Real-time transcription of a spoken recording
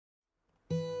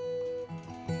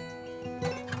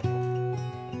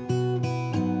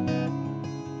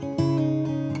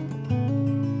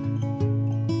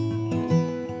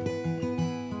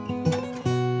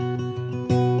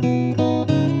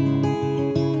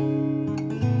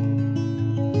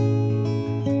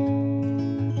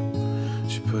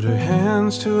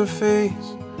hands to her face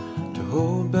to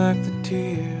hold back the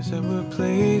tears that were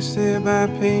placed there by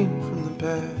pain from the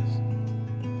past.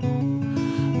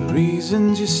 The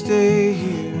reasons you stay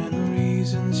here and the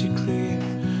reasons you clear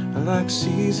are like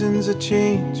seasons that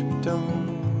change but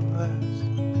don't last.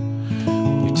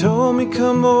 You told me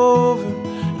come over,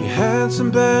 you had some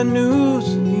bad news,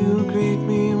 and you greet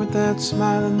me with that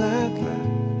smile and that laugh.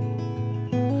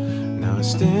 Now I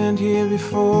stand here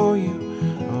before you,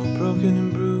 all broken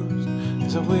and bruised,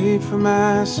 as I wait for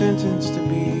my sentence to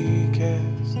be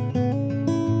cast.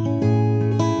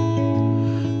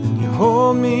 Then you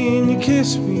hold me and you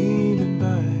kiss me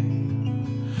goodbye,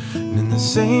 and in the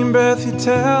same breath you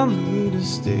tell me to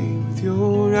stay with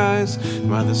your eyes.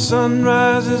 While the sun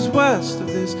rises west of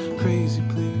this crazy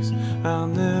place, I'll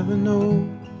never know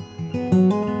if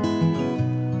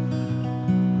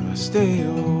I stay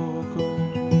or go.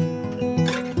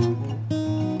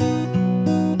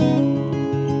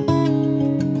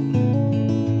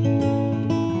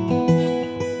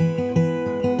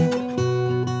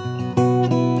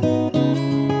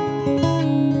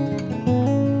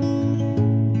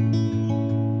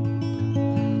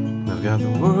 I've got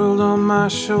the world on my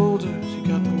shoulders, you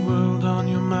got the world on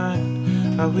your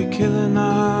mind. Are we killing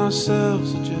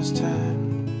ourselves or just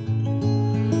time?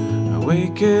 I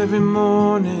wake every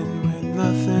morning with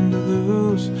nothing to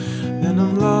lose, then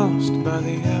I'm lost by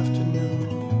the afternoon.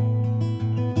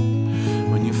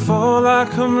 When you fall I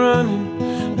come running,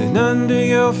 then under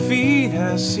your feet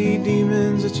I see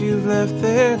demons that you've left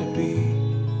there to be.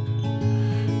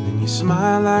 Then you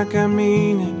smile like I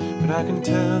mean it, but I can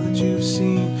tell that you've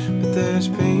seen, but there's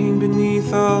pain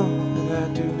beneath all that I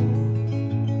do.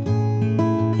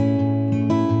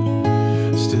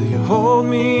 Still you hold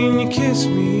me and you kiss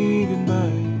me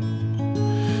goodbye,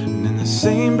 and in the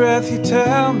same breath you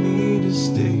tell me to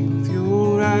stay with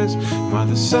your eyes. While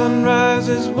the sun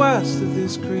rises west of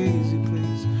this crazy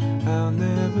place, I'll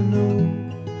never know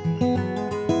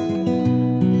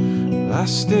if I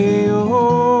stay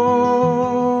home.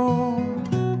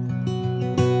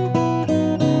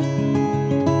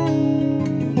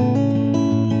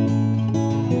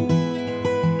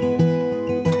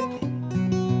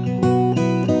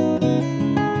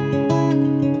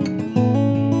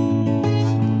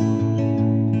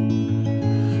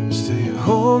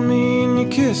 Hold me and you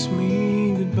kiss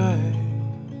me goodbye,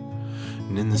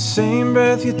 and in the same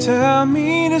breath you tell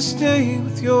me to stay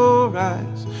with your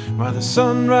eyes. While the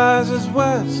sun rises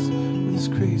west in this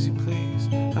crazy place,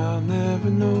 I'll never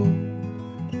know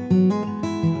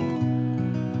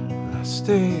if I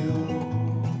stay away.